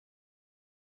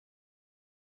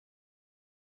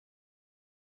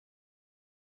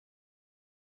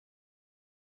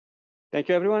Thank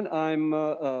you, everyone. I'm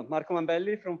Marco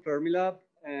Mambelli from Fermilab,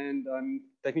 and I'm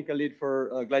technical lead for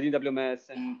GlideinWMS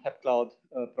and HEPCloud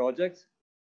projects.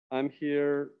 I'm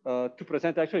here to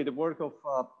present actually the work of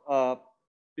a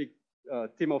big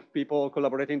team of people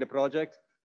collaborating the project.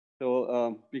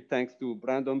 So big thanks to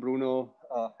Brandon, Bruno,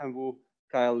 Hanwu,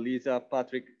 Kyle, Lisa,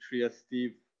 Patrick, Shreya,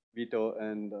 Steve, Vito,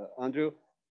 and Andrew.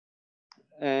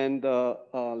 And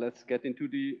let's get into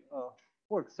the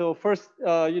work. So first,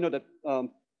 you know that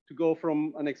to go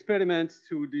from an experiment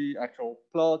to the actual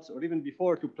plots, or even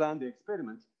before to plan the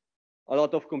experiment, a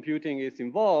lot of computing is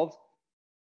involved,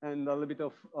 and a little bit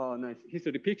of nice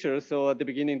history pictures. So at the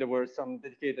beginning, there were some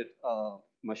dedicated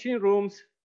machine rooms.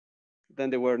 Then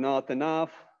there were not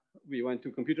enough. We went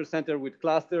to computer center with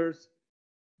clusters.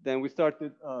 Then we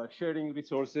started sharing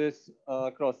resources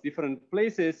across different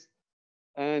places.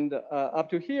 And up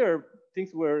to here, things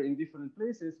were in different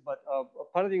places, but a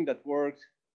paradigm that worked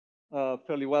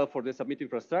fairly well for the submit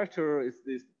infrastructure is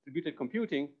this distributed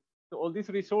computing. So all these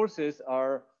resources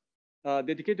are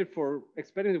dedicated for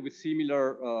experiments with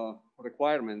similar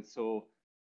requirements. So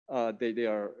they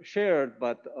are shared,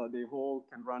 but they all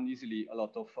can run easily a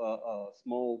lot of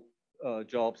small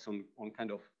jobs on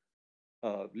kind of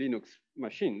Linux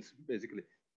machines, basically.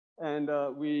 And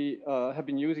we have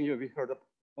been using, we heard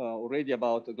already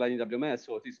about GlideinWMS.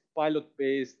 So this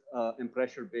pilot-based and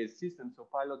pressure-based system. So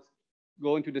pilots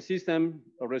go into the system,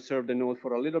 reserve the node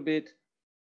for a little bit,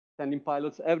 sending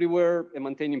pilots everywhere, and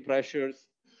maintaining pressures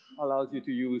allows you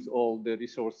to use all the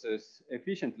resources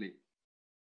efficiently.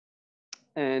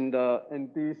 And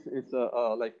this is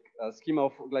like a schema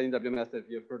of GlideinWMS that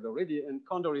we have heard already, and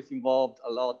Condor is involved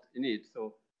a lot in it.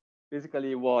 So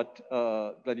basically what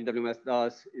GlideinWMS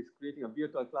does is creating a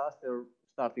virtual cluster,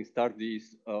 start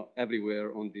these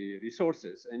everywhere on the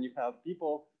resources. And you have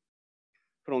people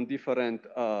from different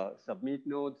submit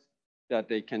nodes that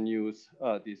they can use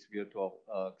these virtual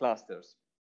clusters.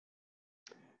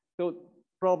 So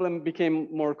problem became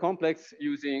more complex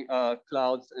using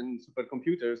clouds and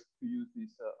supercomputers to use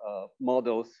these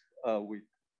models with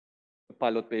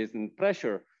pilot-based and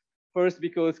pressure. First,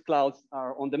 because clouds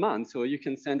are on demand. So you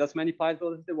can send as many pilots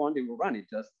as they want, they will run it,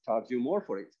 just charge you more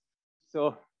for it.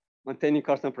 So maintaining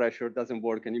constant pressure doesn't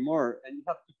work anymore. And you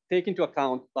have to take into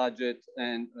account budget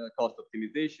and cost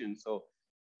optimization. So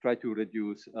try to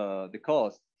reduce the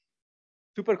cost.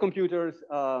 Supercomputers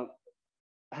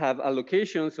have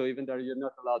allocation. So even though you're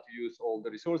not allowed to use all the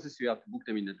resources, you have to book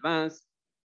them in advance.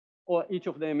 Or each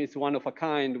of them is one of a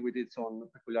kind with its own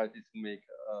peculiarities to make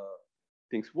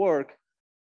things work.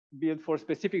 Built for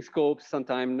specific scopes,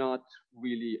 sometimes not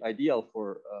really ideal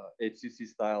for HTC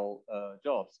style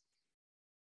jobs.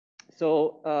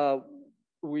 So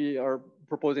we are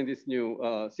proposing this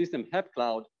new system,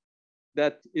 HEPCloud,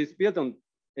 that is built on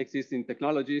existing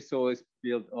technology. So it's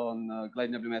built on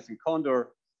GlideinWMS and Condor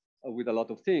with a lot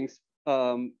of things.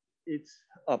 It's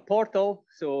a portal,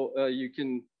 so you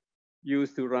can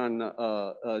use to run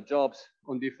jobs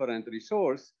on different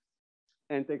resources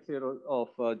and take care of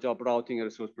job routing and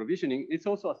resource provisioning. It's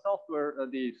also a software,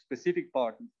 the specific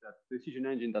part, that decision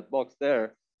engine, that box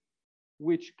there,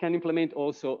 which can implement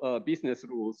also business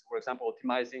rules. For example,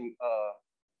 optimizing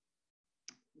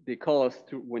the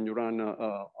cost when you run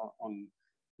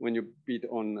when you bid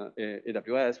on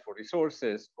AWS for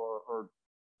resources,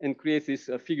 and creates this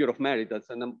figure of merit that's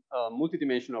a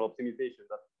multidimensional optimization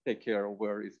that take care of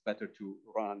where it's better to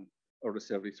run or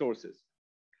reserve resources.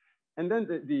 And then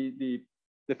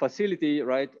the facility,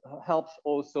 right, helps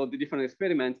also the different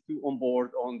experiments to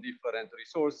onboard on different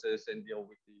resources and deal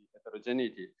with the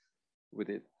heterogeneity with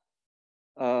it.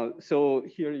 So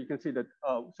here you can see that,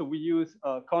 so we use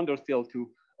Condor still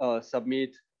to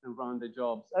submit and run the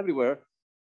jobs everywhere,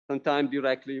 sometimes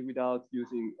directly without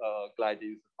using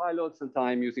Glidein's pilots,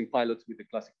 sometimes using pilots with the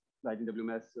classic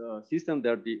GlideinWMS system.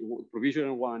 There, the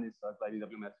provisional one is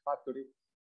GlideinWMS factory.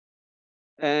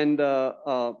 And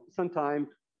sometimes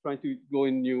trying to go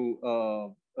in new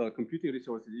computing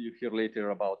resources. You hear later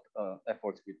about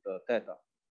efforts with Theta.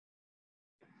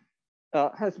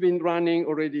 Has been running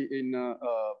already in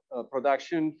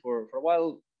production for a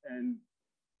while. And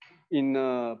in,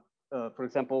 for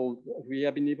example, we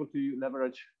have been able to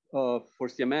leverage for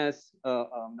CMS the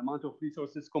amount of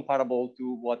resources comparable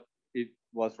to what it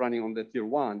was running on the tier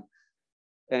 1,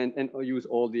 and use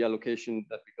all the allocation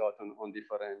that we got on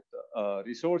different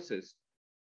resources.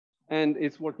 And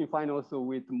it's working fine also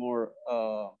with more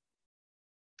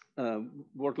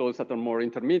workloads that are more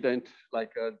intermittent,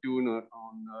 like Dune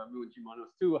on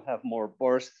G-2 have more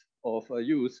bursts of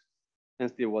use, and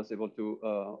still was able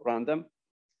to run them.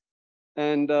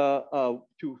 And about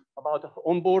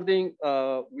onboarding,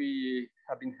 we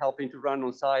have been helping to run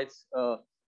on sites,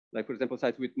 like for example,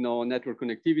 sites with no network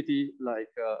connectivity, like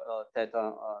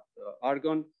Theta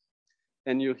Argon.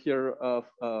 And you'll hear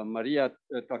Maria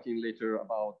talking later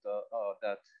about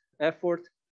that effort,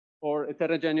 or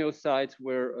heterogeneous sites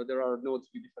where there are nodes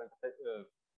with different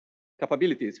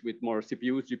capabilities with more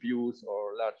CPUs, GPUs,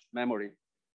 or large memory.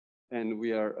 And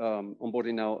we are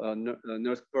onboarding now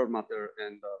NERSC Perlmutter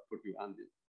and Purdue Anvil.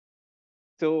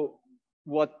 So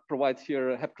what provides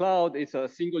here HEPCloud is a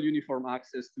single uniform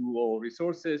access to all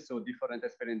resources. So different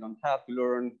experiments don't have to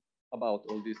learn about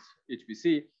all this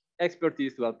HPC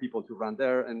expertise to help people to run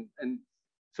there, and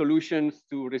solutions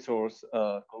to resource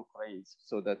constraints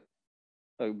so that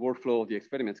the workflow of the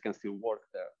experiments can still work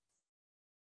there.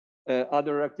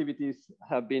 Other activities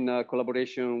have been a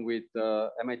collaboration with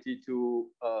MIT to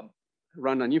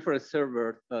run an inference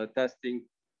server testing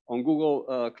on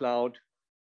Google Cloud.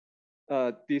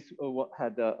 This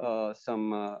had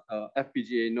some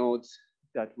FPGA nodes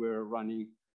that were running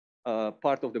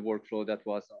part of the workflow that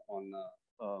was on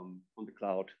the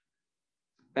cloud.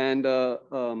 And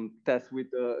test with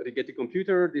Rigetti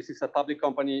Computer. This is a public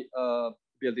company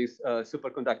building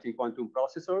superconducting quantum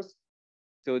processors.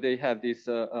 So they have this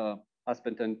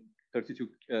Aspen 32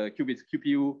 qubits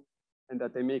QPU, and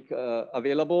that they make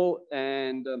available.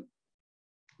 And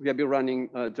we have been running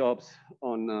jobs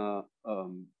on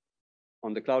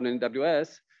the cloud and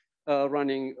AWS,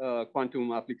 running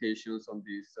quantum applications on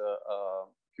these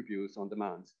QPUs on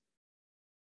demand.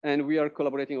 And we are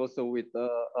collaborating also with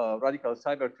Radical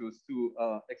Cyber Tools to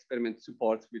experiment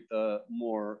supports with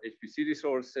more HPC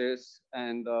resources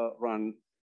and run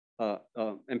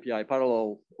MPI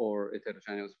parallel or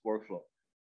heterogeneous workflow,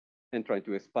 and try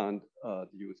to expand the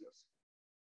users.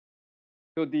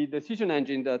 So the decision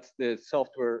engine, that's the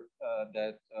software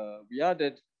that we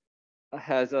added,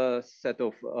 has a set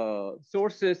of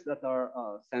sources that are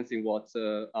sensing what's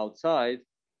outside.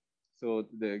 So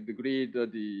the grid,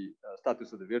 the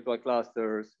status of the virtual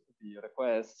clusters, the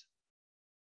requests,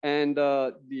 and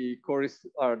the core is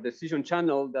our decision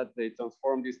channel that they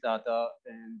transform this data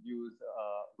and use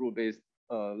rule-based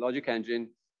logic engine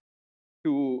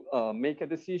to make a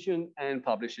decision and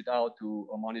publish it out to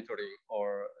monitoring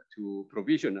or to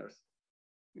provisioners,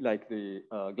 like the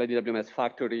GlideinWMS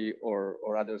factory or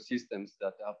other systems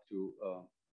that have to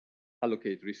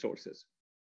allocate resources.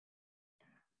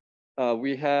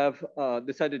 We have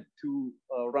decided to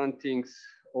run things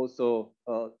also,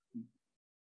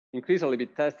 increase a little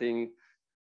bit testing.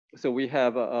 So we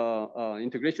have an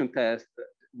integration test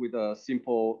with a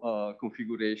simple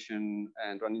configuration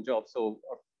and running jobs. So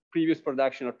our previous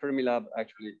production at Fermilab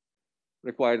actually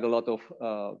required a lot of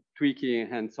tweaking,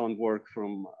 hands-on work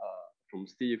from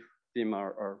Steve, Tim,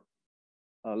 our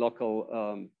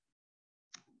local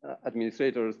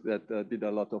administrators that did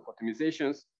a lot of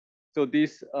optimizations. So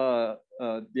this, the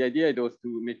idea was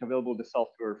to make available the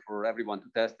software for everyone to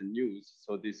test and use.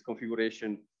 So this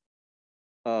configuration,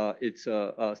 it's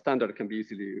a standard, can be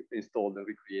easily installed and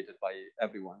recreated by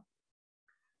everyone.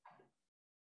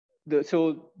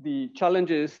 So the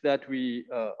challenges that we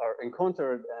are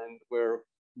encountered and where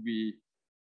we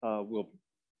will,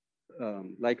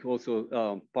 like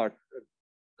also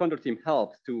Condor team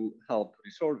helps to help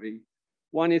resolving.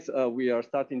 One is we are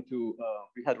starting to,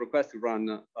 we had requests to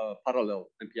run parallel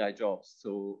MPI jobs.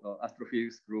 So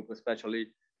astrophysics group especially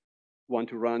want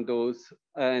to run those.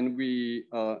 And we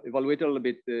evaluated a little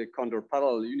bit the Condor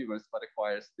parallel universe, but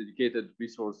requires dedicated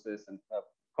resources and have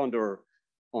Condor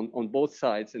on both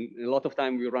sides. And a lot of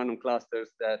time we run on clusters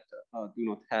that do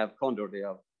not have Condor. They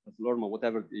have Lorma,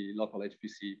 whatever the local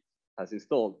HPC has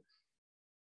installed.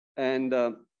 And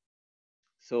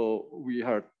so we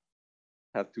have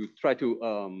to try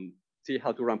to see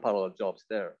how to run parallel jobs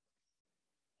there.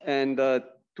 And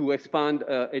to expand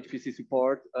HPC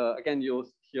support, again, you'll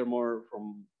hear more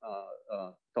from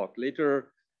talk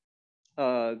later.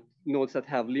 Nodes that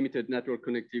have limited network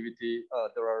connectivity,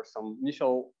 there are some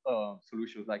initial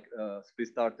solutions like Split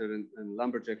Starter and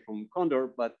Lumberjack from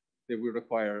Condor, but they will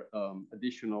require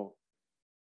additional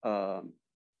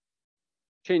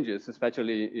changes,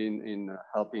 especially in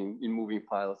helping in moving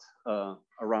files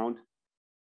around.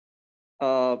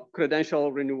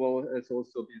 Credential renewal has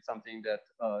also been something that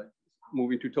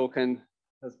moving to token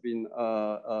has been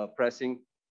pressing.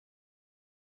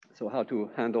 So how to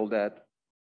handle that.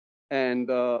 And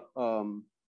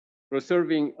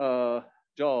reserving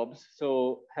jobs,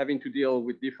 so having to deal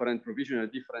with different provisional,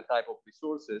 different type of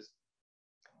resources,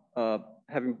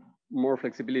 having more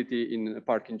flexibility in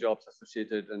parking jobs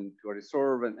associated and to a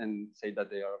reserve and say that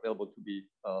they are available to be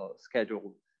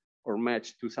scheduled or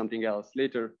matched to something else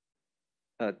later.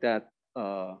 That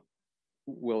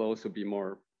will also be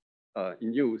more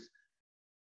in use.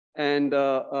 And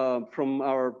from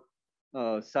our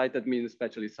site admin,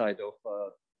 especially side of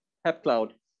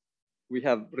HEPCloud, we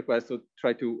have requests to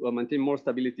try to maintain more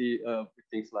stability with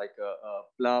things like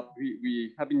BLAP.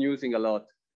 We have been using a lot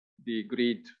the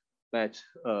grid batch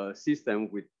system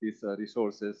with these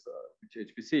resources, which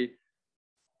HPC,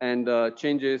 and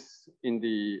changes in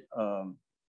the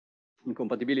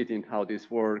incompatibility in how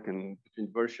this work and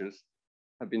between versions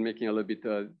have been making a little bit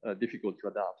difficult to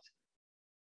adapt.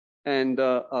 And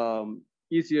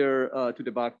easier to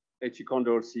debug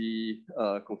HTCondor C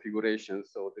configurations.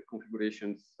 So the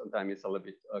configurations sometimes is a little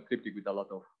bit cryptic with a lot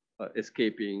of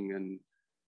escaping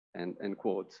and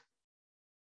quotes.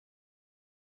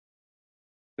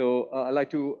 So I'd like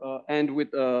to end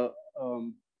with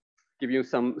give you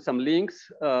some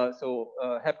links. So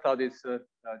HEPCloud is a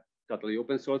totally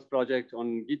open source project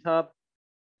on GitHub.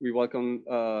 We welcome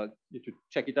you to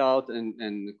check it out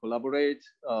and collaborate.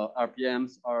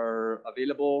 RPMs are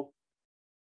available.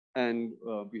 And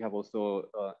we have also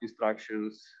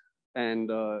instructions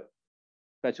and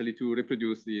especially to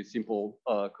reproduce the simple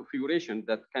configuration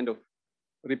that kind of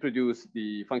reproduce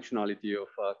the functionality of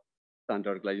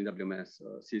standard GlideinWMS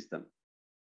system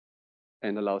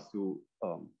and allows to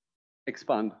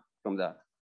expand from that.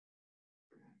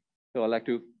 So I'd like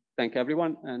to thank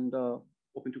everyone and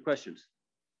open to questions.